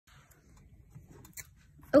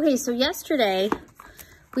Okay, so yesterday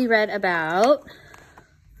we read about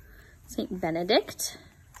Saint Benedict.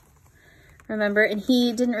 Remember? And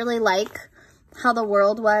he didn't really like how the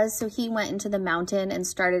world was, so he went into the mountain and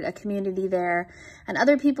started a community there. And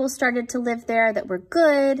other people started to live there that were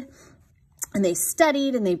good. And they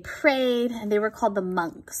studied and they prayed, and they were called the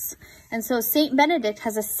monks. And so Saint Benedict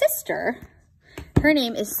has a sister. Her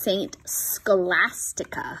name is Saint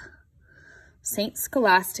Scholastica. Saint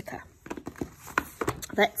Scholastica.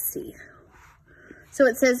 Let's see. So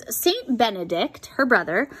it says, Saint Benedict, her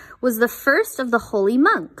brother, was the first of the holy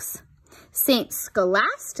monks. Saint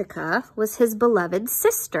Scholastica was his beloved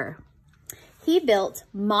sister. He built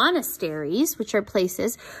monasteries, which are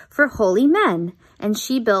places for holy men, and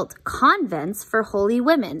she built convents for holy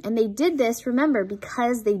women. And they did this, remember,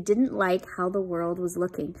 because they didn't like how the world was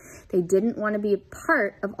looking. They didn't want to be a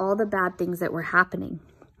part of all the bad things that were happening.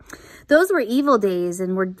 Those were evil days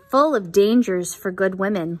and were full of dangers for good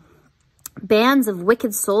women. Bands of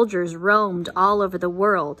wicked soldiers roamed all over the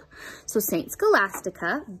world. So Saint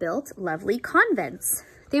Scholastica built lovely convents.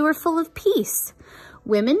 They were full of peace.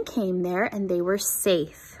 Women came there and they were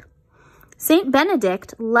safe. Saint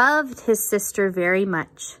Benedict loved his sister very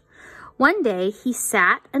much. One day he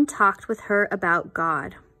sat and talked with her about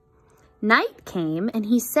God. Night came and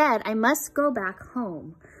he said, I must go back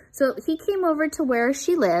home. So he came over to where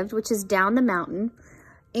she lived, which is down the mountain,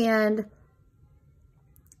 and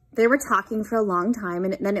they were talking for a long time,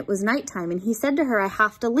 and then it was nighttime, and he said to her, I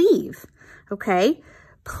have to leave, okay?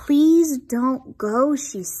 Please don't go,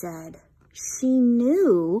 she said. She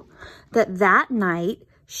knew that that night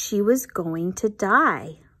she was going to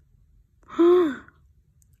die.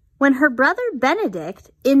 When her brother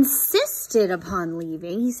Benedict insisted upon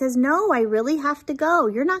leaving, he says, no, I really have to go.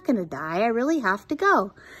 You're not going to die. I really have to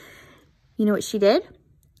go. You know what she did?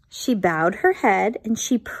 She bowed her head and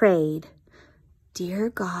she prayed, Dear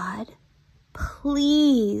God,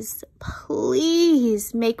 please,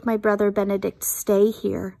 please make my brother Benedict stay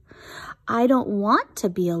here. I don't want to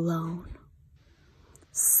be alone.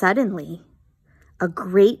 Suddenly, a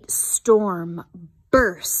great storm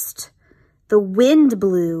burst. The wind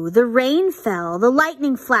blew, the rain fell, the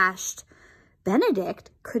lightning flashed. Benedict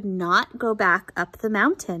could not go back up the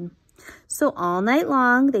mountain. So all night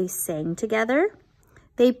long, they sang together,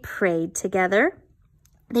 they prayed together,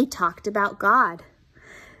 they talked about God.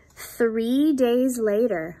 3 days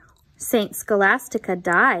later, Saint Scholastica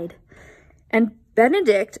died, and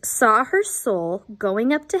Benedict saw her soul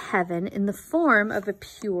going up to heaven in the form of a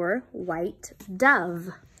pure white dove.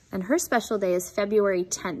 And her special day is February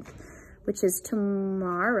 10th, which is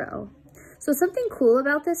tomorrow. So something cool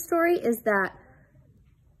about this story is that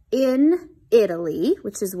in Italy,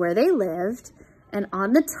 which is where they lived, and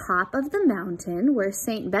on the top of the mountain where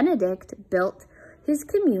Saint Benedict built his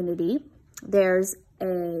community, there's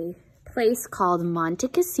a place called Monte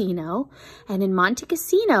Cassino. And in Monte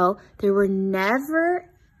Cassino, there were never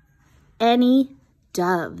any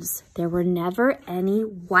doves. There were never any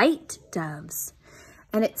white doves.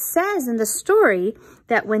 And it says in the story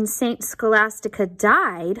that when Saint Scholastica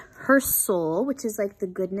died, her soul, which is like the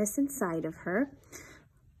goodness inside of her,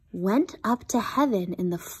 went up to heaven in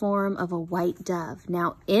the form of a white dove.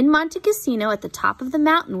 Now, in Monte Cassino, at the top of the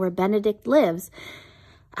mountain where Benedict lives,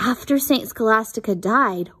 after Saint Scholastica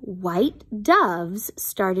died, white doves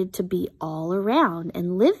started to be all around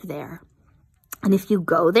and live there. And if you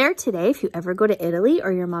go there today, if you ever go to Italy,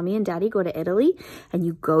 or your mommy and daddy go to Italy, and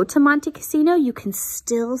you go to Monte Cassino, you can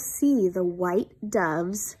still see the white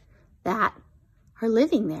doves that are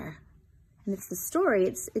living there. And it's the story,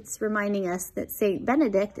 it's reminding us that Saint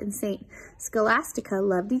Benedict and Saint Scholastica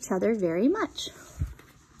loved each other very much.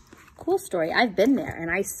 Cool story. I've been there, and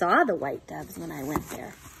I saw the white doves when I went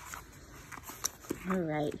there. All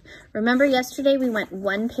right. Remember yesterday we went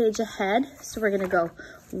 1 page ahead, so we're going to go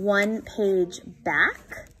 1 page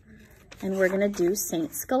back, and we're going to do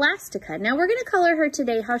Saint Scholastica. Now we're going to color her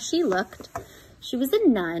today how she looked. She was a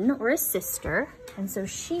nun or a sister, and so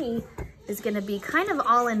she is going to be kind of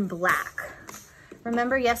all in black.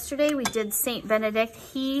 Remember yesterday we did Saint Benedict.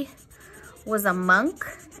 He was a monk,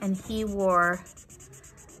 and he wore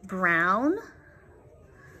brown.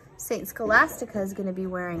 Saint Scholastica is going to be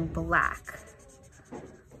wearing black.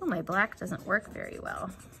 Oh, my black doesn't work very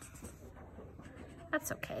well.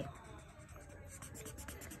 That's okay.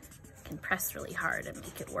 I can press really hard and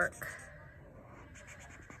make it work.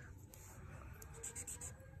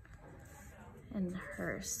 And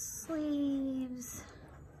her sleeves.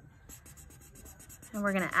 And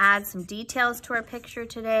we're gonna add some details to our picture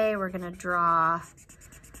today. We're gonna draw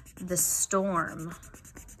the storm.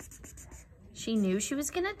 She knew she was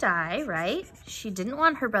gonna die, right? She didn't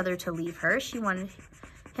want her brother to leave her. She wanted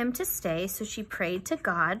him to stay, so she prayed to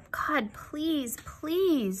God, God, please,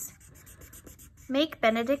 please make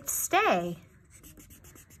Benedict stay.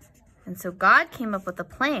 And so God came up with a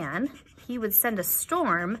plan. He would send a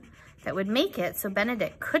storm that would make it so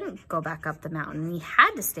Benedict couldn't go back up the mountain. He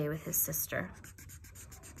had to stay with his sister.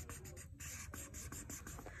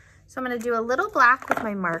 So I'm going to do a little black with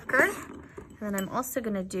my marker, and then I'm also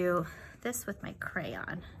going to do this with my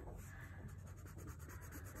crayon.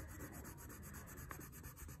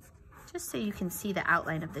 Just so you can see the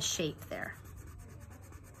outline of the shape there.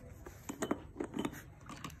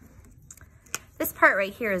 This part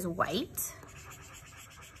right here is white,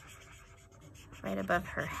 right above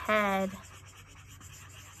her head,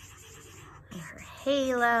 and her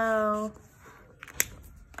halo.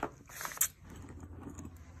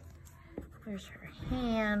 There's her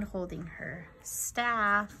hand holding her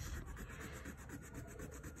staff.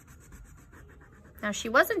 Now, she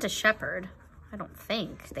wasn't a shepherd. I don't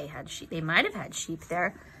think they had sheep. They might have had sheep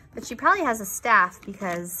there, but she probably has a staff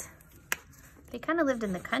because they kind of lived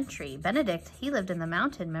in the country. Benedict, he lived in the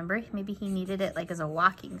mountain, remember? Maybe he needed it like as a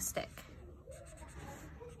walking stick.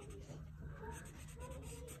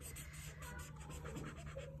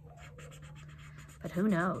 But who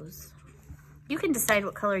knows? You can decide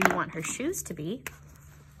what color you want her shoes to be.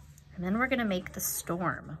 And then we're gonna make the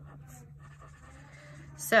storm.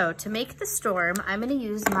 So to make the storm, I'm gonna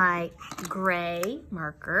use my gray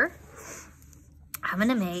marker. I'm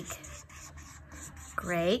gonna make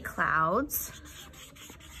gray clouds.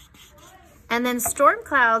 And then storm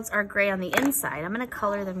clouds are gray on the inside. I'm gonna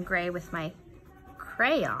color them gray with my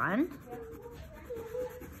crayon.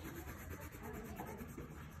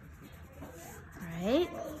 All right.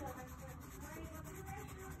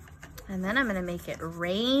 And then I'm gonna make it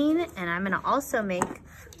rain, and I'm gonna also make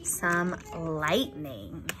some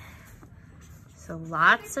lightning. So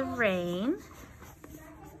lots of rain.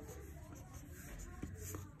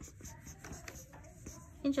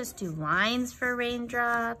 You can just do lines for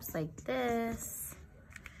raindrops like this.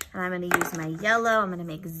 And I'm gonna use my yellow. I'm gonna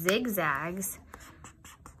make zigzags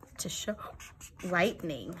to show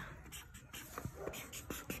lightning.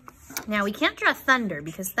 Now we can't draw thunder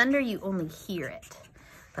because thunder you only hear it,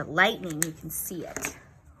 but lightning you can see it.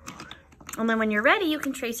 And then when you're ready, you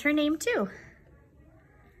can trace her name too.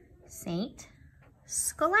 Saint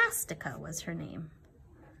Scholastica was her name.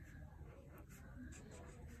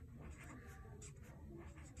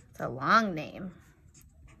 It's a long name.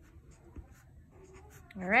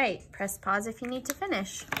 All right, press pause if you need to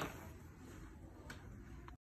finish.